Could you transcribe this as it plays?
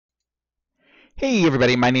Hey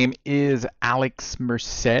everybody, my name is Alex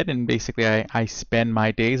Merced, and basically I spend my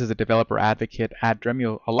days as a developer advocate at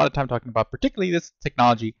Dremio, a lot of time talking about particularly this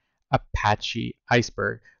technology, Apache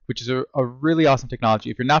Iceberg, which is a really awesome technology.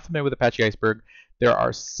 If you're not familiar with Apache Iceberg, there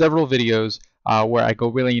are several videos where I go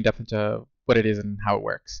really in depth into what it is and how it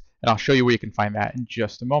works. And I'll show you where you can find that in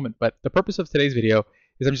just a moment. But the purpose of today's video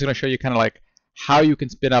is I'm just going to show you kind of like how you can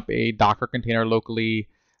spin up a Docker container locally,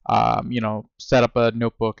 set up a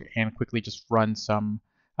notebook and quickly just run some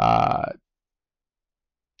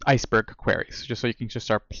Iceberg queries, just so you can just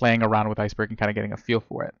start playing around with Iceberg and kind of getting a feel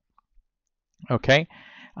for it. Okay,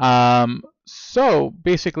 so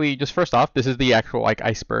basically, just first off, this is the actual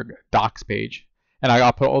Iceberg docs page, and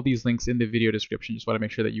I'll put all these links in the video description. Just want to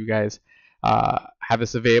make sure that you guys have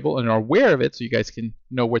this available and are aware of it, so you guys can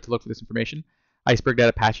know where to look for this information.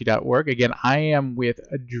 Iceberg.apache.org. Again, I am with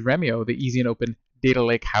Dremio, the easy and open data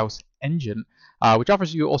lakehouse engine, which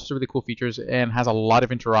offers you all sorts of really cool features and has a lot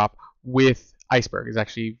of interop with Iceberg. It's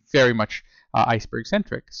actually very much Iceberg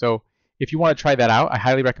centric. So if you want to try that out, I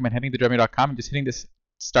highly recommend heading to dremio.com and just hitting this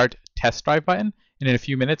Start Test Drive button. And in a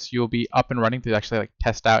few minutes, you'll be up and running to actually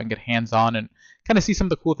test out and get hands-on and kind of see some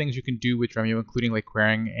of the cool things you can do with Dremio, including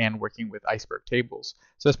querying and working with Iceberg tables.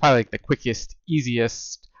 So that's probably the quickest,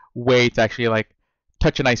 easiest way to actually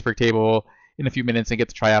touch an Iceberg table in a few minutes and get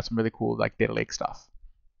to try out some really cool data lake stuff.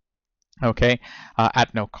 Okay,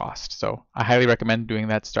 at no cost. So I highly recommend doing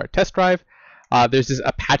that Start Test Drive. There's this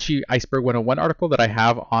Apache Iceberg 101 article that I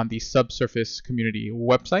have on the Subsurface community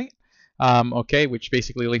website, which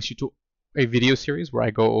basically links you to a video series where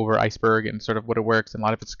I go over Iceberg and sort of what it works and a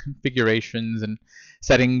lot of its configurations and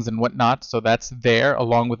settings and whatnot. So that's there,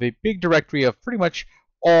 along with a big directory of pretty much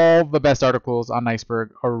all the best articles on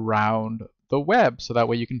Iceberg around the web, so that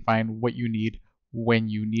way you can find what you need when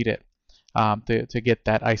you need it to get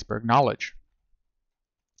that Iceberg knowledge.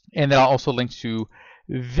 And then I'll also link to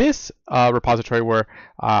this repository where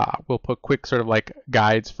we'll put quick sort of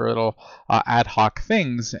guides for little ad hoc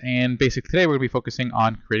things. And basically today we're going to be focusing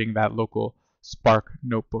on creating that local Spark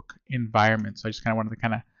notebook environment. So I just kind of wanted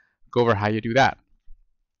to go over how you do that.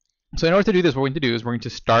 So in order to do this, what we're going to do is we're going to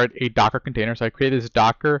start a Docker container. So I created this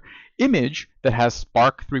Docker image that has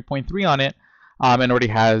Spark 3.3 on it, and already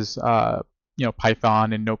has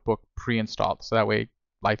Python and Notebook pre-installed. So that way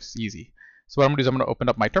life's easy. So what I'm going to do is I'm going to open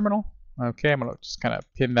up my terminal. Okay, I'm going to just kind of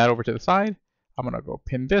pin that over to the side. I'm going to go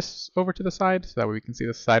pin this over to the side so that way we can see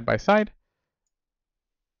this side by side.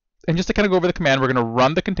 And just to kind of go over the command, we're going to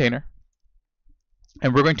run the container.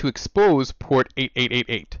 And we're going to expose port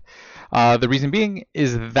 8888. The reason being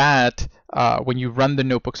is that when you run the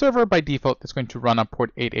notebook server, by default, it's going to run on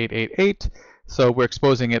port 8888. So we're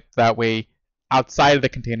exposing it that way outside of the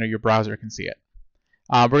container, your browser can see it.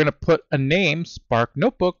 We're going to put a name, Spark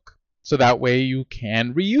Notebook, so that way you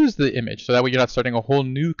can reuse the image. So that way you're not starting a whole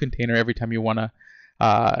new container every time you want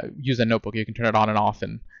to use a notebook. You can turn it on and off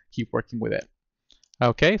and keep working with it.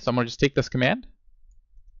 Okay, so I'm going to just take this command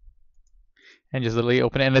and just literally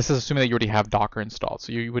open it. And this is assuming that you already have Docker installed.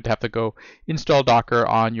 So you would have to go install Docker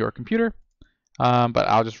on your computer. But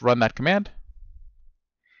I'll just run that command.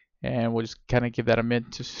 And we'll just kind of give that a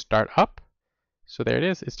minute to start up. So there it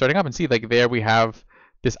is. It's starting up. And see, there we have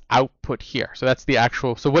this output here. So that's the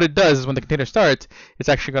actual. So what it does is when the container starts, it's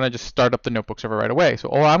actually going to just start up the notebook server right away. So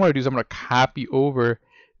all I'm going to do is I'm going to copy over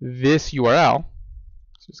this URL.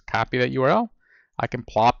 So just copy that URL. I can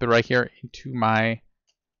plop it right here into my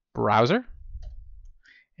browser.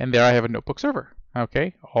 And there I have a notebook server,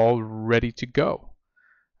 okay, all ready to go,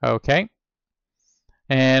 okay.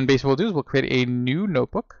 And basically what we'll do is we'll create a new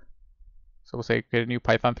notebook. So we'll say create a new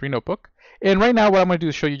Python 3 notebook. And right now what I'm going to do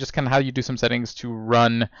is show you just kind of how you do some settings to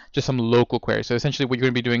run just some local queries. So essentially what you're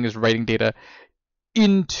going to be doing is writing data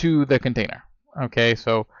into the container, okay.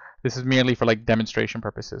 So this is merely for demonstration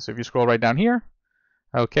purposes. So if you scroll right down here,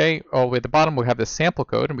 okay, all the way at the bottom we'll have the sample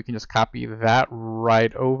code, and we can just copy that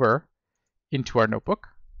right over into our notebook.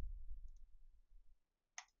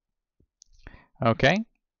 Okay,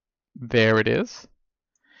 there it is.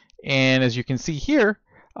 And as you can see here,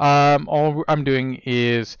 all I'm doing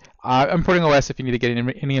is importing OS if you need to get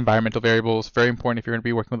any environmental variables. Very important if you're going to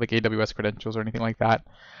be working with AWS credentials or anything like that.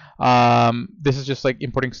 This is just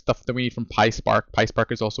importing stuff that we need from PySpark.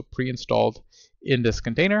 PySpark is also pre-installed in this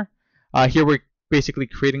container. Here we're basically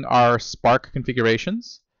creating our Spark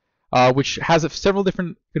configurations, which has several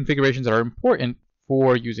different configurations that are important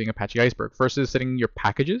for using Apache Iceberg. First is setting your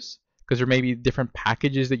packages, because there may be different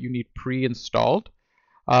packages that you need pre-installed,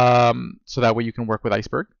 so that way you can work with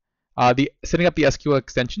Iceberg. Setting up the SQL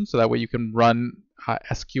extension, so that way you can run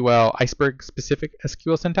SQL, Iceberg-specific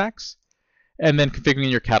SQL syntax, and then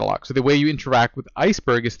configuring your catalog. So the way you interact with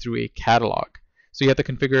Iceberg is through a catalog. So you have to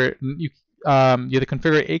configure you have to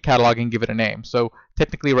configure a catalog and give it a name. So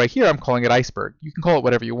technically right here I'm calling it Iceberg. You can call it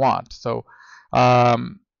whatever you want. So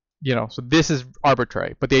so this is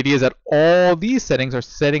arbitrary, but the idea is that all these settings are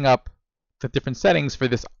setting up the different settings for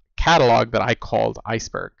this catalog that I called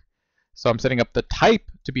Iceberg. So I'm setting up the type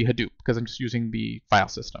to be Hadoop because I'm just using the file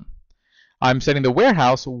system. I'm setting the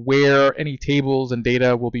warehouse where any tables and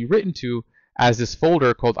data will be written to as this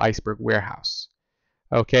folder called Iceberg Warehouse.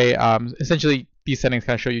 Okay, essentially these settings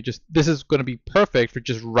kind of show you just this is going to be perfect for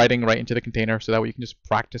just writing right into the container, so that way you can just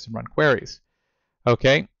practice and run queries.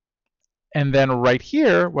 Okay, and then right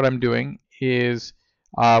here what I'm doing is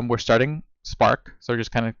we're starting Spark, so we're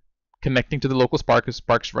just kind of connecting to the local Spark because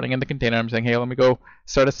Spark's running in the container. I'm saying, hey, let me go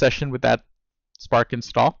start a session with that Spark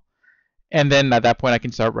install, and then at that point I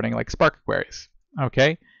can start running like Spark queries.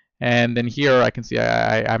 Okay, and then here I can see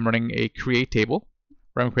I'm running a create table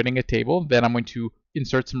where I'm creating a table. Then I'm going to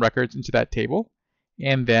insert some records into that table,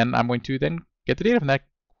 and then I'm going to then get the data from that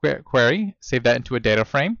query, save that into a data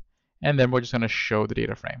frame, and then we're just going to show the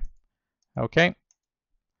data frame. Okay,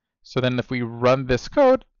 so then if we run this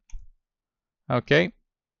code, okay,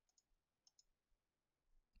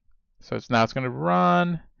 so now it's going to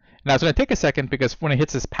run. Now it's going to take a second because when it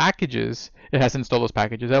hits its packages, it has to install those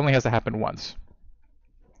packages. It only has to happen once.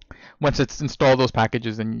 Once it's installed those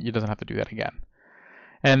packages, then it doesn't have to do that again.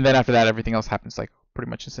 And then after that, everything else happens like pretty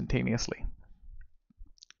much instantaneously.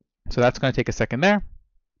 So that's going to take a second there.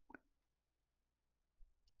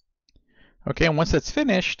 Okay, and once that's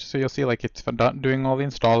finished, so you'll see like it's done doing all the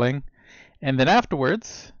installing, and then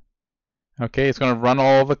afterwards, okay, it's going to run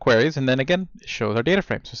all the queries, and then again, it shows our data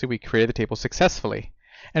frame. So see, we created the table successfully.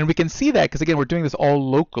 And we can see that because again, we're doing this all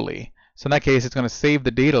locally. So in that case, it's going to save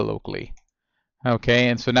the data locally. Okay,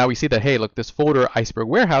 and so now we see that, hey, look, this folder Iceberg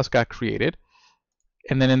Warehouse got created.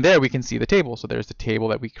 And then in there we can see the table. So there's the table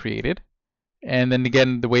that we created. And then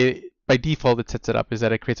again, the way by default it sets it up is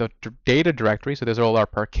that it creates a data directory. So there's all our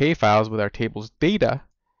Parquet files with our table's data.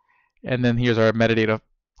 And then here's our metadata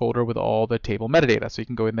folder with all the table metadata. So you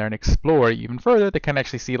can go in there and explore even further to kind of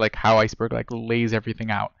actually see like how Iceberg like lays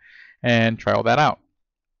everything out and try all that out.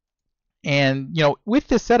 And with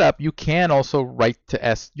this setup, you can also write to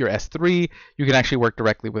your S3. You can actually work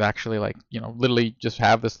directly with actually like literally just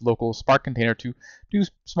have this local Spark container to do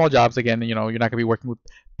small jobs. Again, you're not going to be working with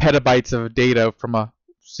petabytes of data from a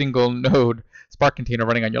single node Spark container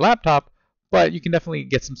running on your laptop, but you can definitely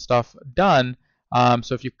get some stuff done.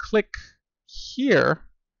 So if you click here,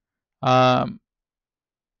 it'll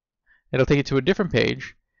take you to a different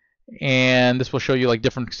page. And this will show you like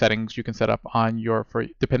different settings you can set up on your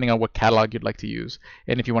depending on what catalog you'd like to use,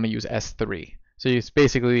 and if you want to use S3. So it's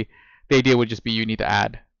basically the idea would just be you need to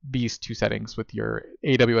add these two settings with your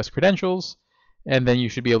AWS credentials, and then you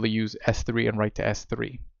should be able to use S3 and write to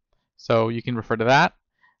S3. So you can refer to that.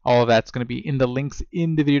 All of that's going to be in the links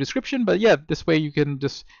in the video description. But yeah, this way you can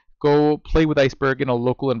just go play with Iceberg in a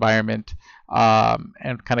local environment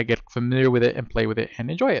and kind of get familiar with it and play with it and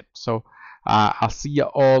enjoy it. So I'll see you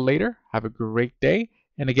all later. Have a great day.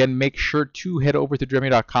 And again, make sure to head over to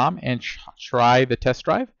Dremio.com and try the test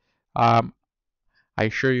drive. I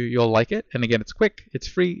assure you you'll like it. And again, it's quick, it's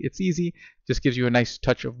free, it's easy. Just gives you a nice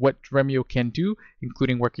touch of what Dremio can do,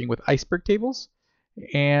 including working with Iceberg tables.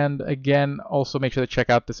 And again, also make sure to check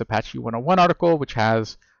out this Apache 101 article, which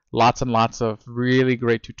has lots and lots of really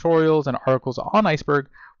great tutorials and articles on Iceberg.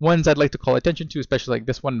 Ones I'd like to call attention to, especially like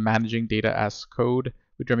this one, Managing Data as Code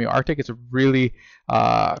with Dremio Arctic. It's a really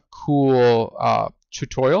cool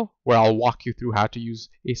tutorial where I'll walk you through how to use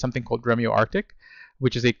something called Dremio Arctic,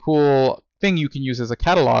 which is a cool thing you can use as a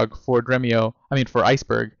catalog for for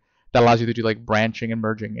Iceberg that allows you to do like branching and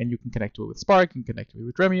merging, and you can connect to it with Spark, you can connect to it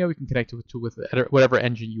with Dremio, you can connect to it with whatever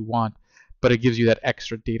engine you want, but it gives you that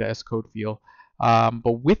extra data as code feel.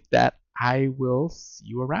 But with that, I will see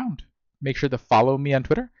you around. Make sure to follow me on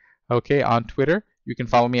Twitter. Okay, on Twitter, you can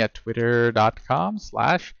follow me at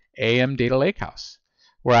twitter.com/amdatalakehouse,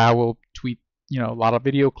 where I will tweet, a lot of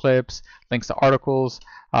video clips, links to articles,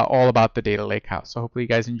 all about the data lakehouse. So hopefully you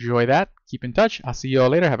guys enjoy that. Keep in touch. I'll see you all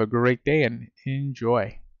later. Have a great day and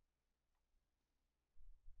enjoy.